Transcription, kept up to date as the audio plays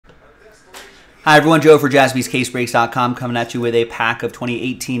Hi everyone, Joe for jaspyscasebreaks.com coming at you with a pack of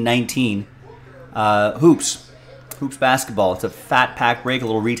 2018-19 Hoops basketball. It's a fat pack break, a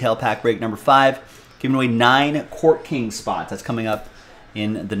little retail pack break number 5. Giving away 9 Court King spots. That's coming up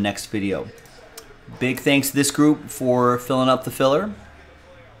in the next video. Big thanks to this group for filling up the filler.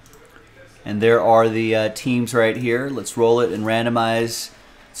 And there are the teams right here. Let's roll it and randomize.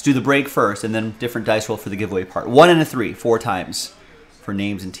 Let's do the break first and then different dice roll for the giveaway part. 1 and a 3, 4 times for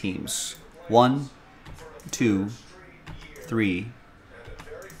names and teams. 1, 2, 3,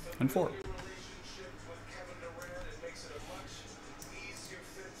 and 4.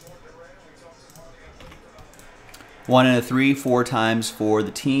 One and a 3, 4 times for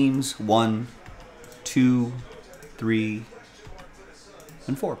the teams. 1, 2, 3,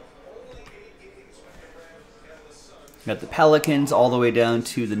 and 4. Got the Pelicans all the way down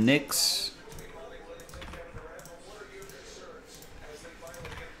to the Knicks.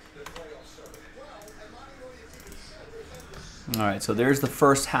 All right, so there's the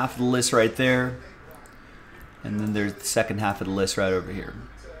first half of the list right there. And then there's the second half of the list right over here.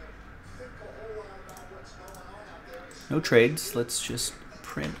 No trades. Let's just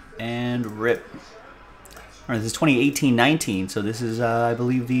print and rip. All right, this is 2018-19, so this is, I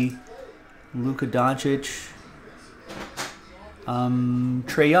believe, the Luka Doncic,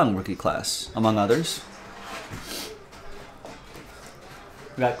 Trae Young rookie class, among others.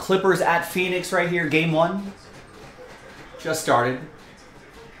 We got Clippers at Phoenix right here, game 1. Just started.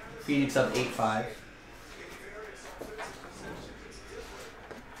 Phoenix up 8-5.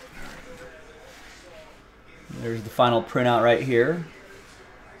 There's the final printout right here.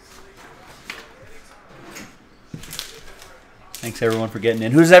 Thanks everyone for getting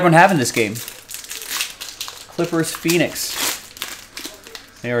in. Who does everyone have in this game? Clippers, Phoenix.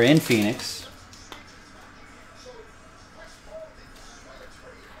 They are in Phoenix.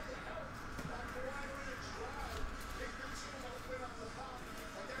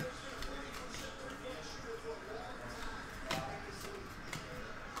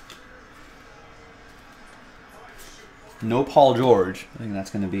 No Paul George. I think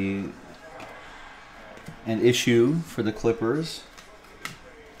that's going to be an issue for the Clippers.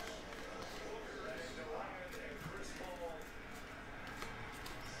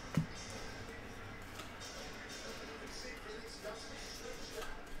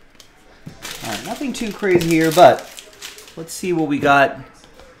 All right, nothing too crazy here, but let's see what we got.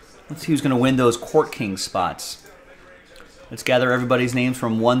 Let's see who's going to win those Court King spots. Let's gather everybody's names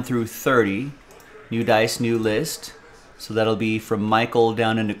from 1 through 30. New dice, new list. So that'll be from Michael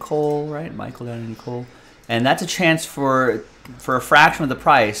down to Nicole, right? Michael down to Nicole. And that's a chance for a fraction of the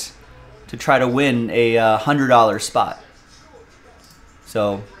price to try to win a $100 spot.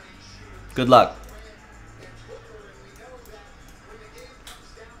 So, good luck.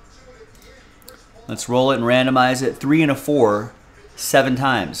 Let's roll it and randomize it. 3 and a 4, 7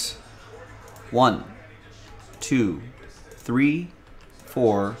 times. 1, 2, 3,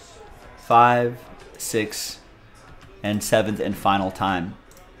 4, 5, 6, and 7th and final time.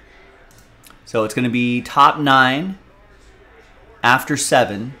 So it's going to be top 9 after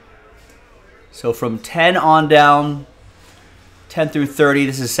 7. So from 10 on down, 10 through 30,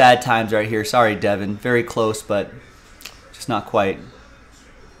 this is sad times right here. Sorry, Devin. Very close, but just not quite.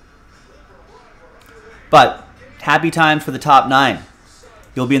 But happy times for the top 9.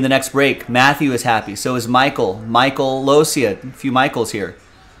 You'll be in the next break. Matthew is happy. So is Michael. Michael Losia. A few Michaels here.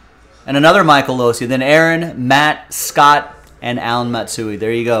 And another Michael Losia. Then Aaron, Matt, Scott, and Alan Matsui.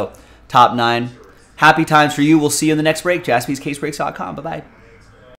 There you go. Top 9. Happy times for you. We'll see you in the next break. jaspyscasebreaks.com. Bye-bye.